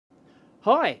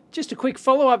Hi, just a quick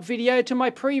follow-up video to my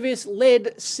previous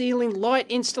LED ceiling light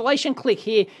installation. Click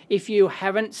here if you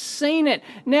haven't seen it.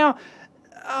 Now,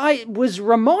 I was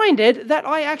reminded that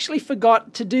I actually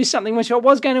forgot to do something which I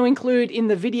was going to include in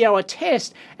the video, a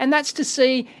test, and that's to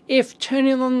see if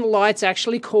turning on the lights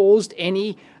actually caused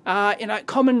any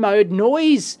common mode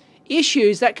noise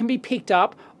issues that can be picked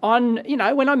up on,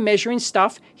 when I'm measuring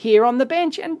stuff here on the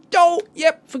bench. And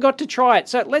forgot to try it.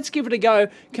 So let's give it a go,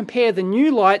 compare the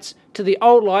new lights to the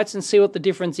old lights and see what the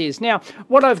difference is. Now,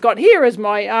 what I've got here is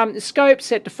my scope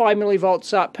set to 5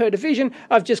 millivolts per division.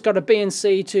 I've just got a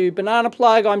BNC to banana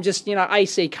plug. I'm just,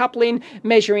 AC coupling,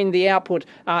 measuring the output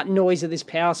noise of this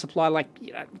power supply,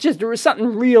 just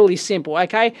something really simple,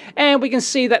 okay? And we can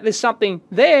see that there's something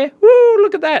there. Woo,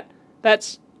 look at that.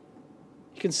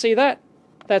 You can see that?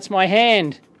 That's my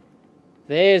hand.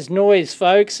 There's noise,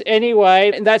 folks.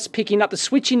 Anyway, and that's picking up the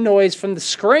switching noise from the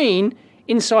screen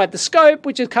inside the scope,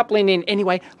 which is coupling in.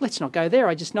 Anyway, let's not go there.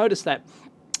 I just noticed that.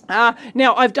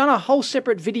 Now, I've done a whole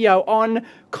separate video on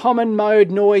common mode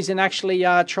noise and actually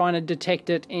trying to detect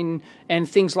it and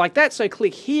things like that. So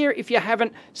click here if you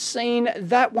haven't seen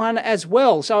that one as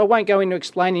well. So I won't go into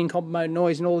explaining common mode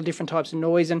noise and all the different types of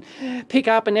noise and pick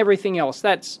up and everything else.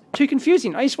 That's too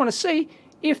confusing. I just want to see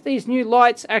if these new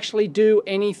lights actually do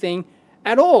anything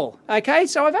at all. Okay,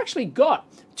 so I've actually got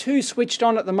 2 switched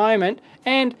on at the moment,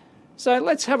 and so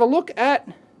let's have a look at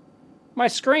my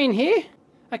screen here.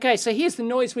 Okay, so here's the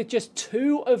noise with just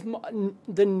 2 of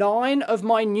the 9 of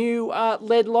my new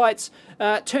LED lights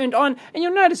turned on, and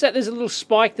you'll notice that there's a little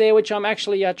spike there which I'm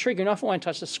actually triggering off. I won't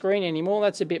touch the screen anymore,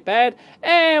 that's a bit bad,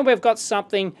 and we've got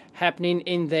something happening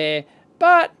in there.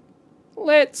 But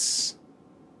let's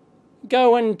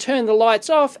go and turn the lights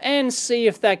off and see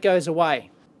if that goes away.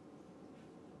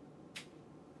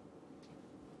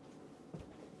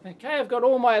 Okay, I've got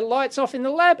all my lights off in the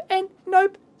lab, and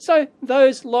nope. So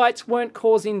those lights weren't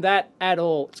causing that at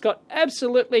all. It's got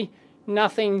absolutely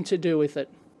nothing to do with it.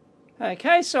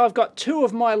 Okay, so I've got 2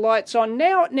 of my lights on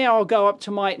now. Now I'll go up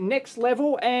to my next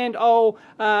level and I'll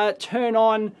turn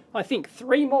on, I think,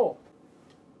 3 more.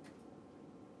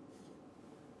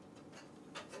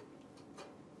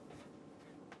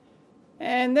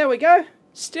 And there we go.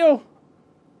 Still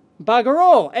bugger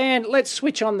all. And let's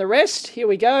switch on the rest. Here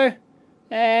we go.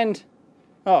 And,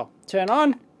 turn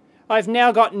on. I've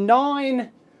now got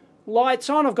 9 lights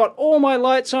on. I've got all my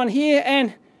lights on here,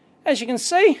 and as you can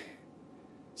see,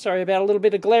 sorry about a little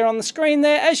bit of glare on the screen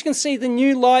there, as you can see, the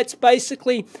new lights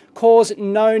basically cause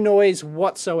no noise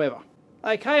whatsoever.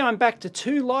 Okay, I'm back to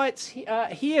 2 lights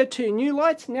here, 2 new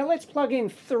lights. Now let's plug in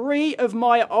 3 of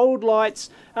my old lights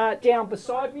down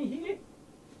beside me here.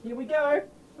 Here we go.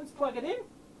 Let's plug it in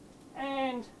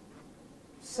and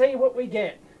see what we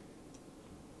get.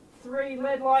 3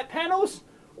 LED light panels.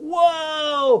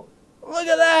 Whoa! Look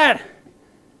at that!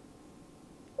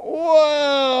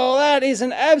 Whoa! That is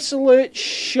an absolute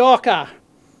shocker.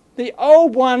 The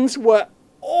old ones were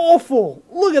awful.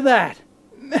 Look at that!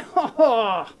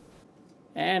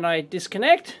 And I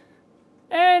disconnect,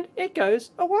 and it goes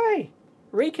away.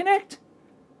 Reconnect.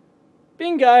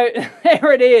 Bingo!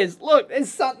 There it is. Look, there's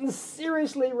something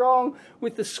seriously wrong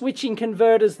with the switching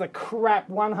converters, the crap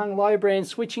one-hung low brand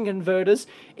switching converters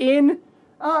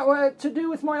to do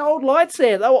with my old lights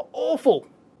there. They were awful.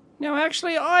 Now,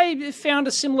 actually, I found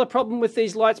a similar problem with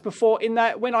these lights before in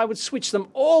that when I would switch them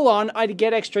all on, I'd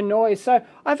get extra noise. So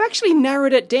I've actually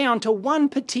narrowed it down to one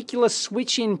particular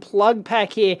switch-in plug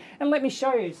pack here. And let me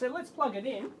show you. So let's plug it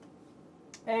in.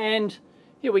 And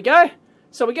here we go.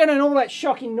 So we're getting all that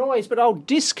shocking noise, but I'll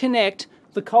disconnect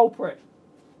the culprit.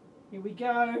 Here we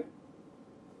go.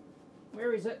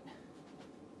 Where is it?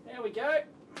 There we go.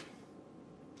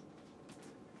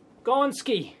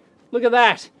 Gonski. Look at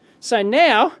that. So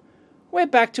now we're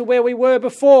back to where we were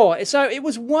before. So it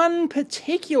was one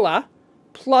particular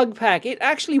plug pack. It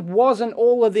actually wasn't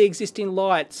all of the existing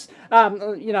lights,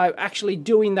 actually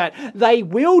doing that. They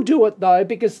will do it though,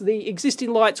 because the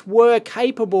existing lights were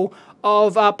capable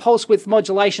of pulse width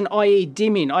modulation, i.e.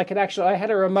 dimming. I had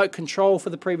a remote control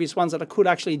for the previous ones that I could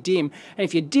actually dim. And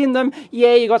if you dim them,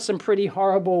 yeah, you got some pretty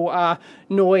horrible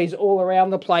noise all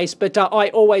around the place. But I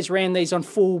always ran these on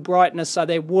full brightness, so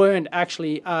they weren't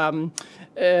actually pulse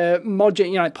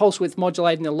width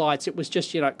modulating the lights. It was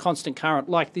just, constant current,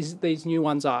 like these new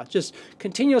ones are. Just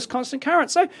continuous constant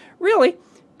current. So really,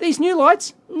 these new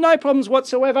lights, no problems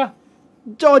whatsoever.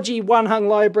 Dodgy one-hung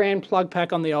low brand plug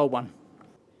pack on the old one.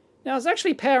 Now I was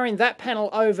actually powering that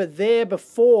panel over there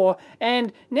before,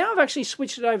 and now I've actually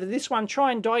switched it over to this one,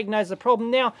 try and diagnose the problem.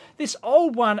 Now this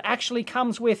old one actually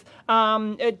comes with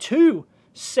 2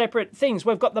 separate things.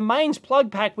 We've got the mains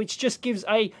plug pack, which just gives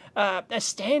a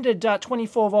standard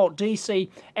 24-volt DC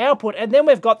output, and then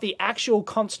we've got the actual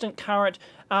constant current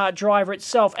driver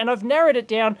itself, and I've narrowed it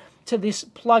down to this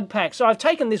plug pack. So I've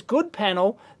taken this good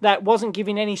panel that wasn't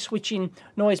giving any switching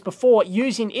noise before,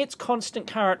 using its constant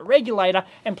current regulator,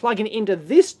 and plugging it into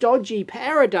this dodgy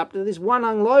power adapter, this One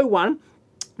Ung Lo one,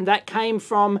 that came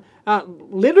from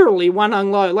literally One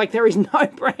Ung Lo. Like, there is no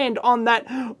brand on that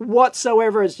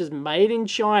whatsoever. It's just made in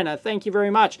China. Thank you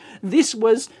very much. This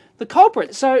was the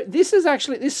culprit. So this is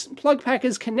actually, this plug pack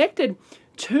is connected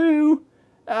to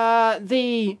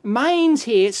the mains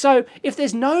here. So if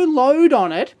there's no load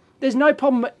on it, there's no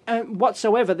problem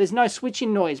whatsoever. There's no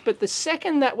switching noise. But the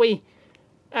second that we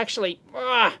actually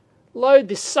load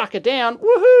this sucker down,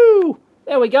 woohoo!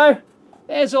 There we go.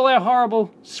 There's all our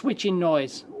horrible switching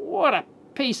noise. What a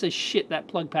piece of shit that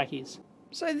plug pack is.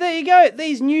 So there you go.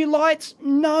 These new lights,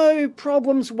 no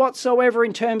problems whatsoever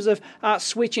in terms of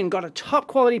switching. Got a top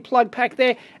quality plug pack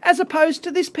there, as opposed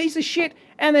to this piece of shit,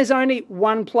 and there's only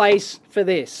one place for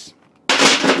this.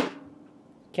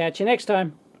 Catch you next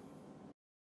time.